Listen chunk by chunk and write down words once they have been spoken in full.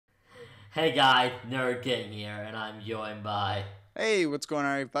Hey guys, Nerd King here, and I'm joined by. Hey, what's going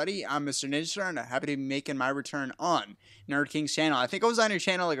on, everybody? I'm MrNinjaStar, and I'm happy to be making my return on Nerd King's channel. I think I was on your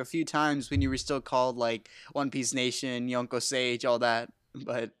channel like a few times when you were still called like One Piece Nation, Yonko Sage, all that.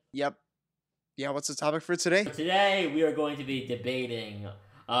 But yep, yeah. What's the topic for today? Today we are going to be debating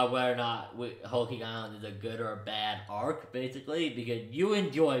whether or not Hulking Island is a good or a bad arc, basically, because you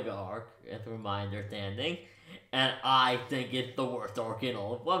enjoy the arc, from my understanding, and I think it's the worst arc in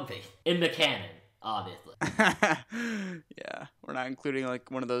all of One Piece. In the canon, obviously. Yeah, we're not including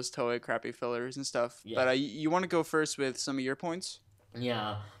like one of those Toei crappy fillers and stuff. Yeah. But you want to go first with some of your points?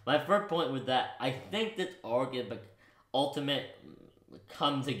 Yeah. My first point was that I think this arc is the ultimate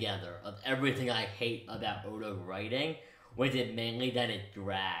come together of everything I hate about Oda's writing, which is mainly that it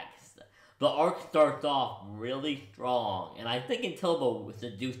drags. The arc starts off really strong, and I think until the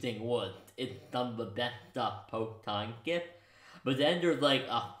seducing woods, it's some of the best stuff post time skip. But then there's like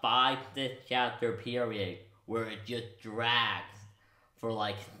a 5-6 chapter period where it just drags for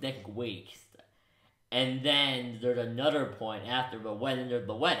like 6 weeks. And then there's another point after the wedding, there's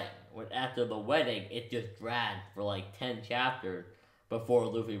the wedding. After the wedding, it just dragged for like 10 chapters before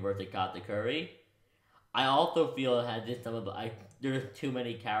Luffy versus Katakuri. I also feel it had just there's too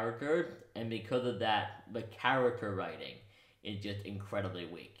many characters, and because of that, the character writing is just incredibly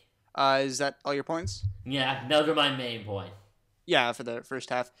weak. Is that all your points? Yeah, those are my main points. Yeah, for the first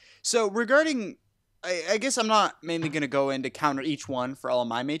half. So regarding, I guess I'm not mainly going to go into counter each one for all of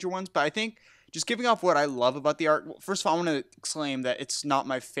my major ones, but I think just giving off what I love about the arc. First of all, I want to exclaim that it's not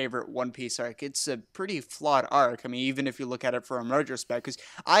my favorite One Piece arc. It's a pretty flawed arc. I mean, even if you look at it from a retrospect, because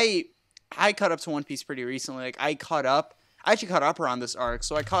I caught up to One Piece pretty recently. Like I actually caught up around this arc.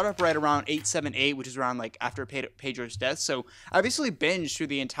 So I caught up right around 878, which is around like after Pedro's death. So I basically binged through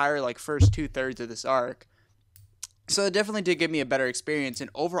the entire like first 2/3 of this arc. So it definitely did give me a better experience. And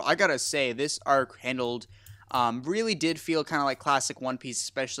overall, I gotta say, this arc handled really did feel kind of like classic One Piece,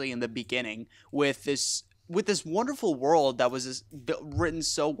 especially in the beginning with this wonderful world that was written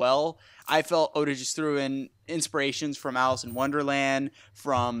so well. I felt Oda just threw in inspirations from Alice in Wonderland,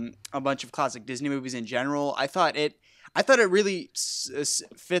 from a bunch of classic Disney movies in general. I thought it really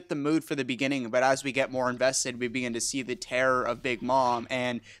fit the mood for the beginning, but as we get more invested, we begin to see the terror of Big Mom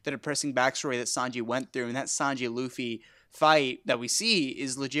and the depressing backstory that Sanji went through. And that Sanji Luffy fight that we see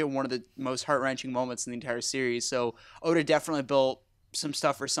is legit one of the most heart wrenching moments in the entire series. So Oda definitely built some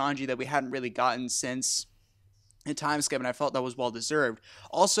stuff for Sanji that we hadn't really gotten since a time skip, and I felt that was well deserved.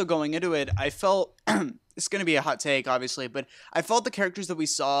 Also, going into it, I felt it's going to be a hot take, obviously, but I felt the characters that we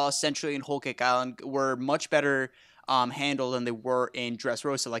saw centrally in Whole Cake Island were much better handled than they were in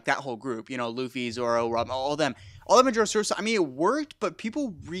Dressrosa. Like that whole group, you know, Luffy, Zoro, Rob, all of them in Dressrosa. I mean, it worked, but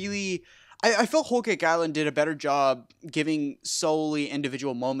people really. I felt Whole Cake Island did a better job giving solely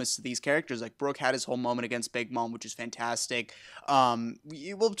individual moments to these characters. Like Brooke had his whole moment against Big Mom, which is fantastic.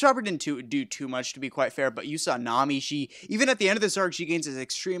 Chopper didn't do too much, to be quite fair, but you saw Nami. She even at the end of this arc, she gains this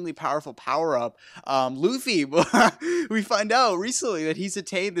extremely powerful power up. Luffy, we find out recently that he's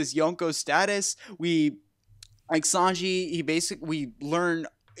attained this Yonko status. We like Sanji. We learn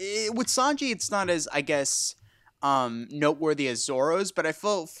with Sanji, it's not as I guess noteworthy as Zoro's, but I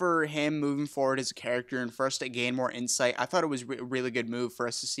felt for him moving forward as a character and for us to gain more insight, I thought it was a really good move for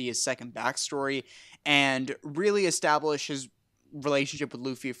us to see his second backstory and really establish his relationship with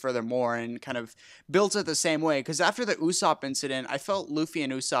Luffy furthermore and kind of built it the same way. Because after the Usopp incident, I felt Luffy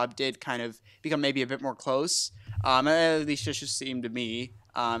and Usopp did kind of become maybe a bit more close. At least it just seemed to me.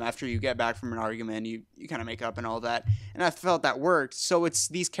 After you get back from an argument, you kind of make up and all that. And I felt that worked. So it's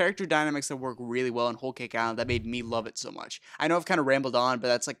these character dynamics that work really well in Whole Cake Island that made me love it so much. I know I've kind of rambled on, but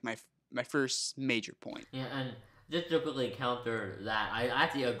that's like my first major point. Yeah, and just to quickly counter that, I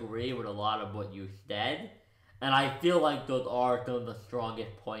actually agree with a lot of what you said, and I feel like those are some of the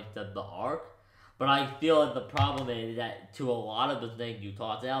strongest points of the arc. But I feel like the problem is that to a lot of the things you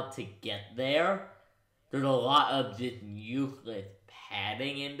talked about to get there, there's a lot of just useless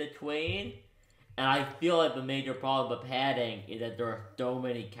padding in between. And I feel like the major problem with padding is that there are so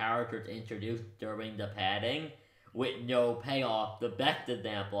many characters introduced during the padding with no payoff. The best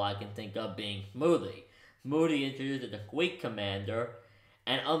example I can think of being Smoothie. Smoothie introduced as a Squeak Commander,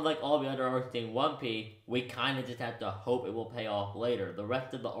 and unlike all the other arcs in One Piece, we kind of just have to hope it will pay off later. The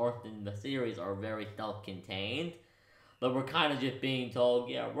rest of the arcs in the series are very self-contained, but we're kind of just being told,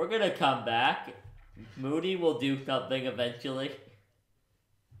 yeah, we're gonna come back. Moody will do something eventually.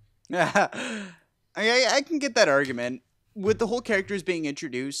 I can get that argument with the whole characters being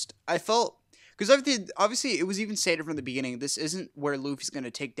introduced. I felt Because obviously it was even stated from the beginning, this isn't where Luffy's going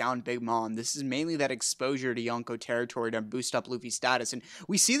to take down Big Mom. This is mainly that exposure to Yonko territory to boost up Luffy's status. And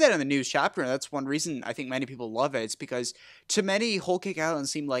we see that in the news chapter, and that's one reason I think many people love it. It's because to many, Whole Cake Island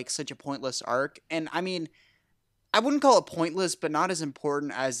seemed like such a pointless arc. And I mean, I wouldn't call it pointless, but not as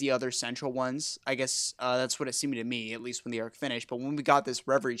important as the other central ones. I guess that's what it seemed to me, at least when the arc finished. But when we got this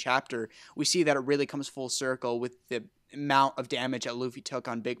Reverie chapter, we see that it really comes full circle with the amount of damage that Luffy took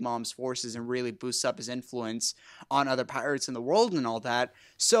on Big Mom's forces and really boosts up his influence on other pirates in the world and all that.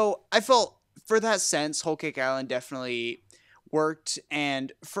 So I felt, for that sense, Whole Cake Island definitely worked.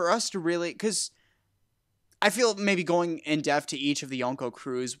 And for us to really, because I feel maybe going in depth to each of the Yonko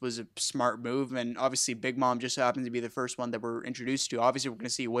crews was a smart move, and obviously Big Mom just happened to be the first one that we're introduced to. Obviously, we're going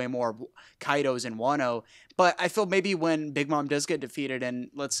to see way more Kaidos and Wano, but I feel maybe when Big Mom does get defeated in,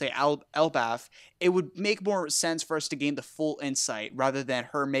 let's say, Elbaf, it would make more sense for us to gain the full insight rather than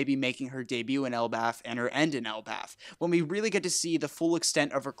her maybe making her debut in Elbaf and her end in Elbaf. When we really get to see the full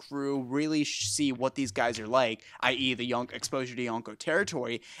extent of her crew, really see what these guys are like, i.e. the exposure to Yonko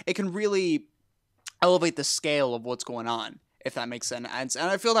territory, it can really elevate the scale of what's going on, if that makes sense. And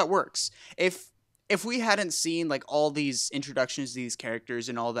I feel that works. If we hadn't seen like all these introductions to these characters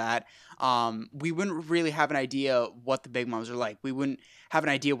and all that, we wouldn't really have an idea what the Big Moms are like. We wouldn't have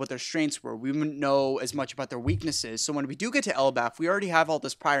an idea what their strengths were. We wouldn't know as much about their weaknesses. So when we do get to Elbaf, we already have all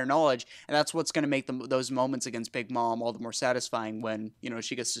this prior knowledge, and that's what's going to make those moments against Big Mom all the more satisfying when, you know,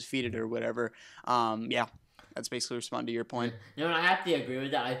 she gets defeated or whatever. Yeah. That's basically respond to your point. You know, I have to agree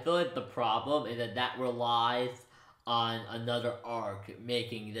with that. I feel like the problem is that relies on another arc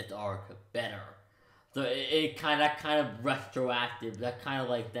making this arc better. So it kind of retroactive. That kind of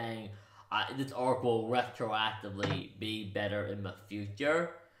like saying this arc will retroactively be better in the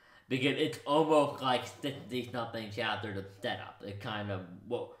future, because it's almost like 60-something chapters of setup. It kind of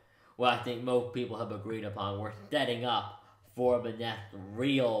what I think most people have agreed upon. We're setting up for the next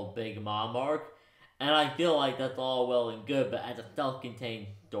real Big Mom arc. And I feel like that's all well and good, but as a self-contained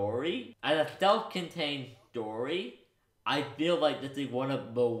story, I feel like this is one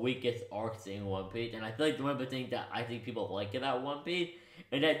of the weakest arcs in One Piece, and I feel like one of the things that I think people like about One Piece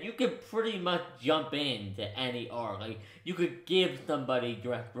is that you can pretty much jump into any arc. Like, you could give somebody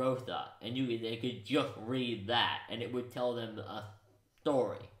Dressrosa, and they could just read that, and it would tell them a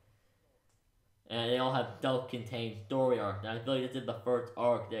story. And they all have self-contained story arcs, and I feel like this is the first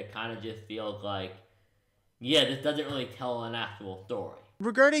arc that kind of just feels like, yeah, this doesn't really tell an actual story.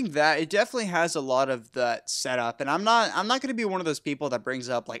 Regarding that, it definitely has a lot of that setup, and I'm not going to be one of those people that brings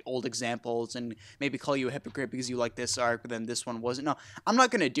up like old examples and maybe call you a hypocrite because you like this arc, but then this one wasn't. No, I'm not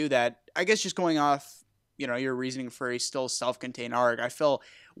going to do that. I guess just going off, you know, your reasoning for a still self-contained arc, I feel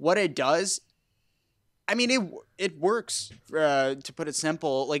what it does, I mean, it works, to put it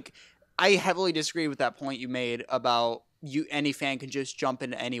simple. Like, I heavily disagree with that point you made about any fan can just jump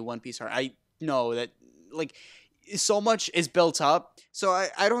into any One Piece arc. I know that, like, so much is built up, so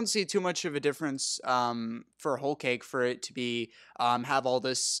I don't see too much of a difference for Whole Cake for it to be have all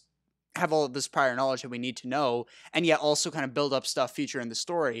this prior knowledge that we need to know, and yet also kind of build up stuff future in the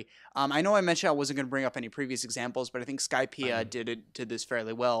story. I know I mentioned I wasn't going to bring up any previous examples, but I think Skypiea did this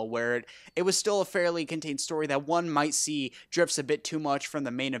fairly well, where it was still a fairly contained story that one might see drifts a bit too much from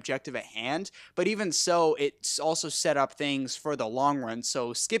the main objective at hand, but even so, it's also set up things for the long run.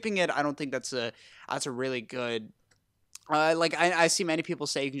 So skipping it, I don't think that's a really good. Like I see many people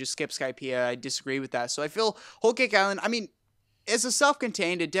say you can just skip Skypiea. I disagree with that. So I feel Whole Cake Island, I mean, as a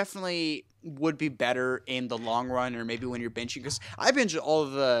self-contained, it definitely would be better in the long run, or maybe when you're binging, because I binged all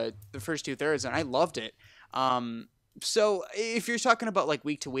of the first 2/3 and I loved it. So if you're talking about like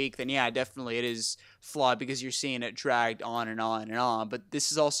week to week, then yeah, definitely it is flawed because you're seeing it dragged on and on and on. But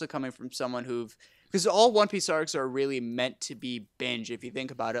this is also coming from someone because all One Piece arcs are really meant to be binge if you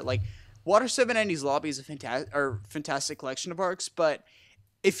think about it. Like, Water 7 Endy's Lobby is a fantastic collection of arcs, but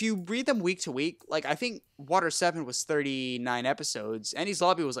if you read them week to week, like, I think Water 7 was 39 episodes, Endy's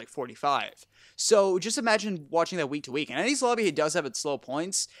Lobby was like 45. So just imagine watching that week to week. And Endy's Lobby does have its slow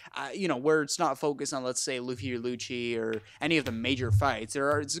points, you know, where it's not focused on, let's say, Luffy or Lucci or any of the major fights.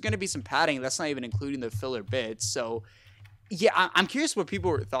 There's going to be some padding. That's not even including the filler bits. So, yeah, I'm curious what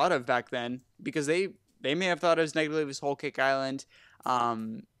people thought of back then, because they may have thought as negatively as Whole Cake Island.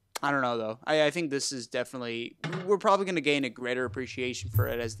 I don't know, though. I think this is definitely... We're probably going to gain a greater appreciation for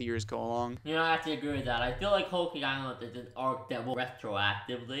it as the years go along. You know, I have to agree with that. I feel like Whole Cake Island is an arc that will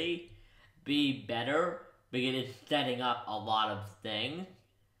retroactively be better because it's setting up a lot of things.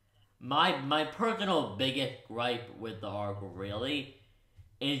 My personal biggest gripe with the arc, really,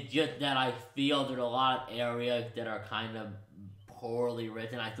 is just that I feel there's a lot of areas that are kind of poorly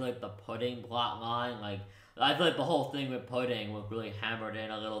written. I feel like the pudding plot line, like I feel like the whole thing with pudding was really hammered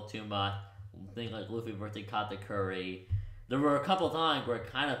in a little too much. Thing like Luffy versus Katakuri. There were a couple times where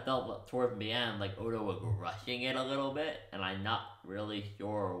it kind of felt towards the end like Oda was rushing it a little bit, and I'm not really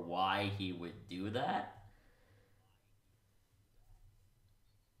sure why he would do that.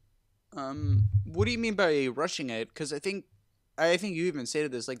 What do you mean by rushing it? Because I think you even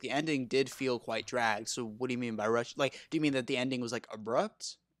stated this. Like the ending did feel quite dragged. So what do you mean by rush? Like, do you mean that the ending was like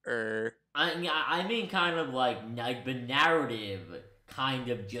abrupt, or I mean, kind of like the narrative kind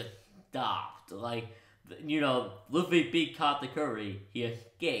of just stopped. Like, Luffy beat Katakuri, he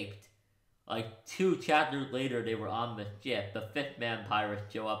escaped. Like 2 chapters later, they were on the ship. The fifth man pirates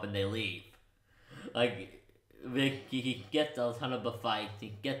show up and they leave. Like, he gets a ton of the fights.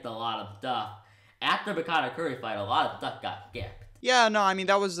 He gets a lot of stuff. After the Katakuri fight, a lot of stuff got skipped. yeah, no, I mean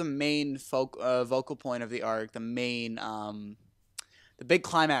that was the main vocal point of the arc, the main the big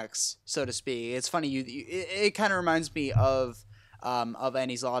climax, so to speak. It's funny, it kind of reminds me of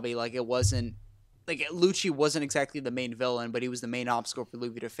Enies Lobby. Like it wasn't like Lucci wasn't exactly the main villain, but he was the main obstacle for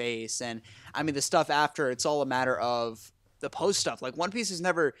Luffy to face. And I mean the stuff after, it's all a matter of the post stuff. Like One Piece is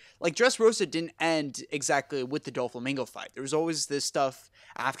never like Dressrosa didn't end exactly with the Doflamingo fight. There was always this stuff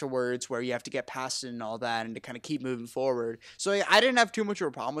afterwards where you have to get past it and all that, and to kind of keep moving forward. So I didn't have too much of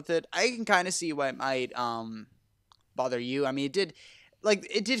a problem with it. I can kind of see why it might bother you. I mean, it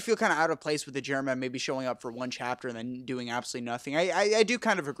did feel kind of out of place with the Jerma maybe showing up for one chapter and then doing absolutely nothing. I do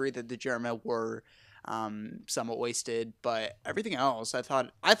kind of agree that the Jerma were somewhat wasted, but everything else I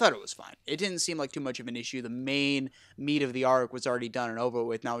thought it was fine. It didn't seem like too much of an issue. The main meat of the arc was already done and over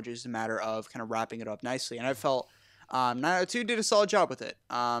with. Now it's just a matter of kind of wrapping it up nicely, and I felt 902 did a solid job with it.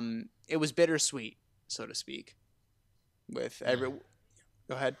 It was bittersweet, so to speak. With every,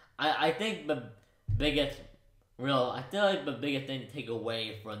 go ahead. I think the biggest I feel like the biggest thing to take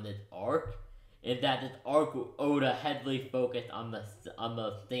away from this arc is that this arc Oda heavily focused on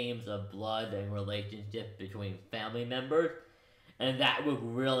the themes of blood and relationships between family members, and that was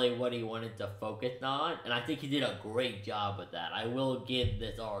really what he wanted to focus on. And I think he did a great job with that. I will give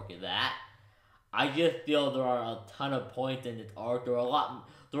this arc that. I just feel there are a ton of points in this arc. There are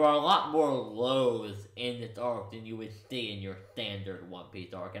a lot more lows in this arc than you would see in your standard One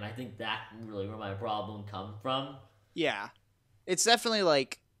Piece arc, and I think that's really where my problem comes from. Yeah, it's definitely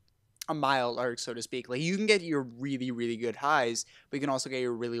like a mild arc, so to speak. Like you can get your really, really good highs, but you can also get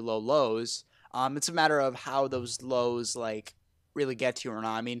your really low lows. It's a matter of how those lows like really get to you or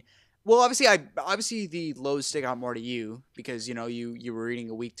not. I mean, well, obviously the lows stick out more to you because you were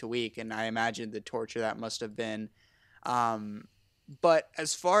reading a week to week, and I imagine the torture that must have been. But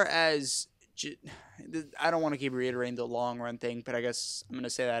as far as I don't want to keep reiterating the long run thing, but I guess I'm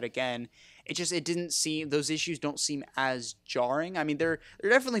gonna say that again. It didn't seem, those issues don't seem as jarring. I mean, they're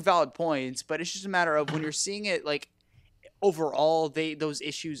definitely valid points, but it's just a matter of when you're seeing it like overall, those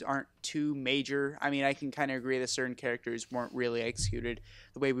issues aren't too major. I mean, I can kind of agree that certain characters weren't really executed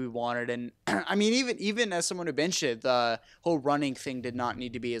the way we wanted, and I mean, even as someone who benched it, the whole running thing did not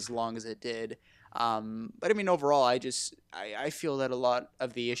need to be as long as it did. But I mean, overall, I feel that a lot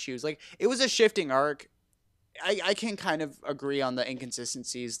of the issues, like it was a shifting arc. I can kind of agree on the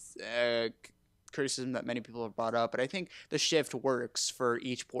inconsistencies, criticism that many people have brought up, but I think the shift works for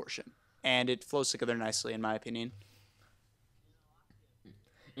each portion, and it flows together nicely, in my opinion.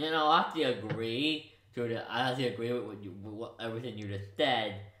 I have to agree I have to agree with everything you just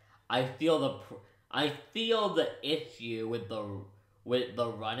said. I feel the issue with the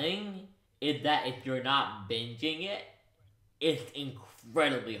running is that if you're not binging it, it's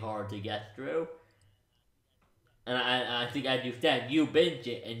incredibly hard to get through. And I think, as you said, you binge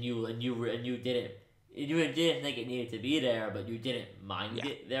it and you didn't think it needed to be there, but you didn't mind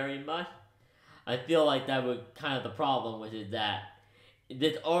it very much. I feel like that was kind of the problem, which is that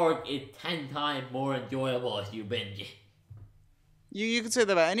this arc is 10 times more enjoyable if you binge it. You could say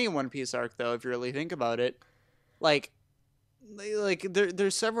that about any One Piece arc, though, if you really think about it. Like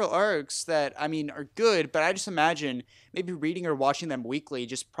there's several arcs that I mean are good, but I just imagine maybe reading or watching them weekly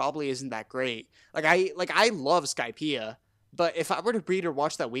just probably isn't that great. I love Skypiea, but if I were to read or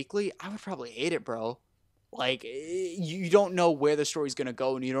watch that weekly, I would probably hate it, bro. Like you don't know where the story's gonna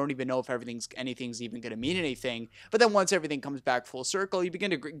go, and you don't even know if anything's even gonna mean anything. But then once everything comes back full circle, you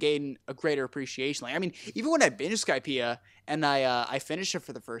begin to gain a greater appreciation. Like I mean, even when I binged Skypiea and I finished it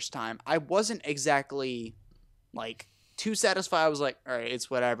for the first time, I wasn't exactly like too satisfied. I was like, all right,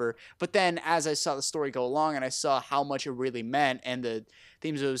 it's whatever. But then as I saw the story go along and I saw how much it really meant and the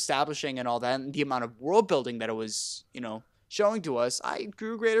themes it was establishing and all that, and the amount of world building that it was, showing to us, I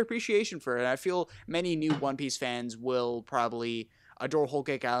grew greater appreciation for it. I feel many new One Piece fans will probably adore Whole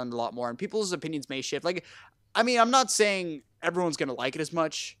Cake Island a lot more, and people's opinions may shift. Like, I mean, I'm not saying everyone's gonna like it as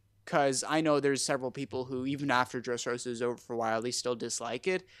much, because I know there's several people who, even after Dressrosa is over for a while, they still dislike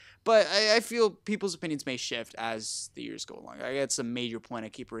it. But I feel people's opinions may shift as the years go along. That's a major point I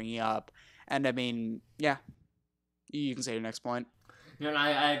keep bringing up. And I mean, yeah, you can say your next point. You know,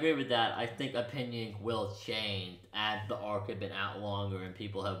 I agree with that. I think opinions will change as the arc has been out longer and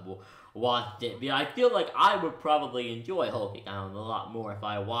people have watched it. But I feel like I would probably enjoy Whole Cake Island a lot more if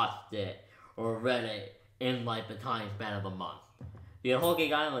I watched it or read it in like the time span of a month. The Whole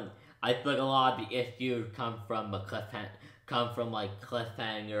Cake Island, I feel like a lot of the issues come from like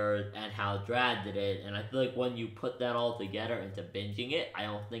cliffhangers and how dragged it is, and I feel like when you put that all together into binging it, I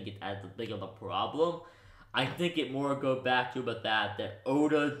don't think it's as big of a problem. I think it more goes back to the fact that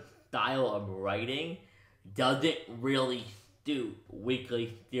Oda's style of writing doesn't really suit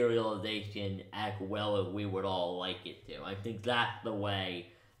weekly serialization as well as we would all like it to. I think that's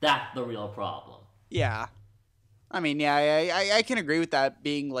the real problem. Yeah. I mean, yeah, I can agree with that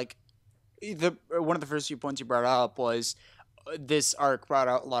being like one of the first few points you brought up was this arc brought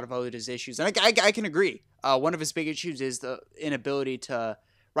out a lot of Oda's issues, and I can agree. One of his big issues is the inability to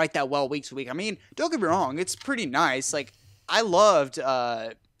write that well week to week. I mean, don't get me wrong, it's pretty nice. Like, I loved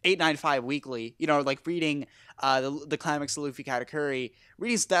 895 Weekly. You know, like reading the climax of Luffy Katakuri,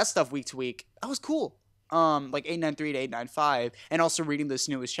 reading that stuff week to week. That was cool. Like 893 to 895, and also reading this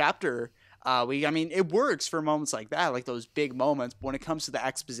newest chapter. I mean, it works for moments like that, like those big moments. But when it comes to the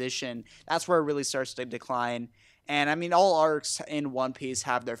exposition, that's where it really starts to decline. And I mean, all arcs in One Piece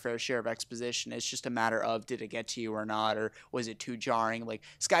have their fair share of exposition. It's just a matter of, did it get to you or not, or was it too jarring? Like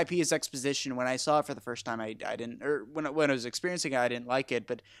Sky P's exposition, when I saw it for the first time, I didn't, or when I was experiencing it, I didn't like it.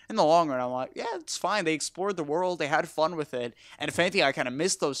 But in the long run, I'm like, yeah, it's fine. They explored the world, they had fun with it, and if anything, I kind of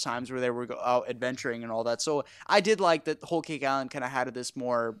missed those times where they were out adventuring and all that. So I did like that Whole Cake Island kind of had this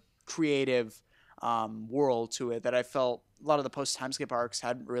more creative world to it that I felt a lot of the post time skip arcs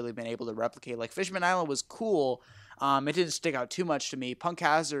hadn't really been able to replicate. Like Fishman Island was cool. It didn't stick out too much to me. Punk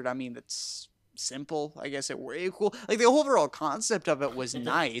Hazard, I mean, that's simple. I guess it were cool. Like the overall concept of it was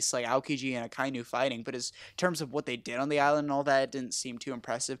nice, like Aokiji and Akainu fighting, but in terms of what they did on the island and all that, it didn't seem too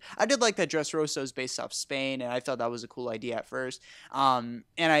impressive. I did like that Dressrosa is based off Spain, and I thought that was a cool idea at first. And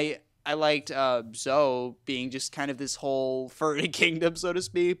I liked Zoe being just kind of this whole furry kingdom, so to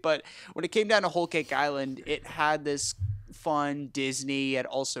speak. But when it came down to Whole Cake Island, it had this fun Disney and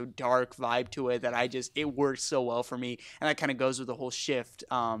also dark vibe to it that it worked so well for me. And that kind of goes with the whole shift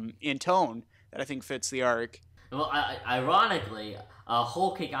in tone that I think fits the arc. Well, ironically,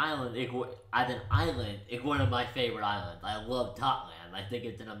 Whole Cake Island, as an island, is one of my favorite islands. I love Totland. I think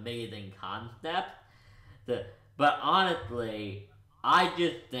it's an amazing concept. But honestly, I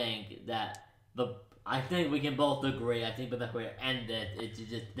just think that I think we can both agree. I think the best way to end it is to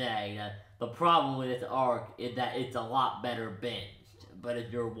just say that the problem with this arc is that it's a lot better binged. But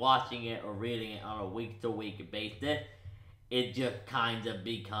if you're watching it or reading it on a week-to-week basis, it just kind of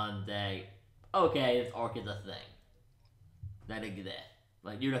becomes okay, this arc is a thing that exists.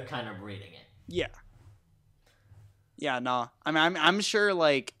 Like, you're just kind of reading it. Yeah. Yeah, no. I mean, I'm sure,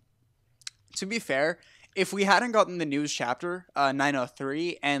 like, to be fair, if we hadn't gotten the news chapter,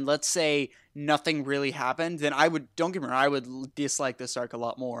 903, and let's say nothing really happened, then don't get me wrong, I would dislike this arc a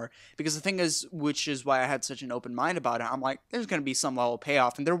lot more. Because the thing is, which is why I had such an open mind about it, I'm like, there's going to be some level of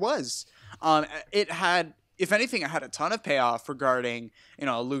payoff, and there was. It had, if anything, it had a ton of payoff regarding,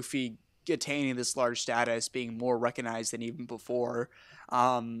 Luffy attaining this large status, being more recognized than even before.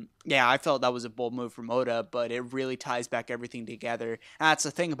 Yeah, I felt that was a bold move from Oda, but it really ties back everything together. And that's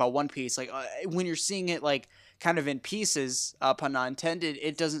the thing about One Piece. Like, when you're seeing it, like, kind of in pieces, pun not intended,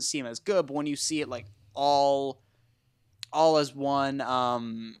 it doesn't seem as good. But when you see it, like, all as one,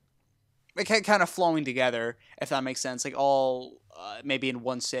 it kind of flowing together, if that makes sense. Like, all maybe in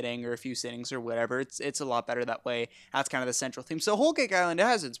one sitting or a few sittings or whatever. It's a lot better that way. That's kind of the central theme. So Whole Cake Island, it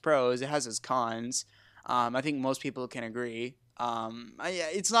has its pros, it has its cons. I think most people can agree.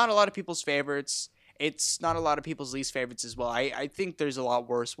 It's not a lot of people's favorites. It's not a lot of people's least favorites as well. I think there's a lot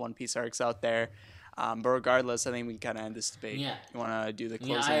worse One Piece arcs out there. But regardless, I think we can kind of end this debate. Yeah. You want to do the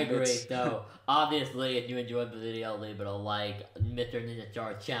closing? Yeah, I agree. So, obviously, if you enjoyed the video, leave it a like.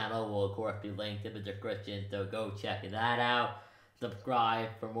 MrNinjaStar channel will, of course, be linked in the description, so go check that out. Subscribe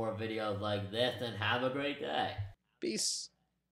for more videos like this, and have a great day. Peace.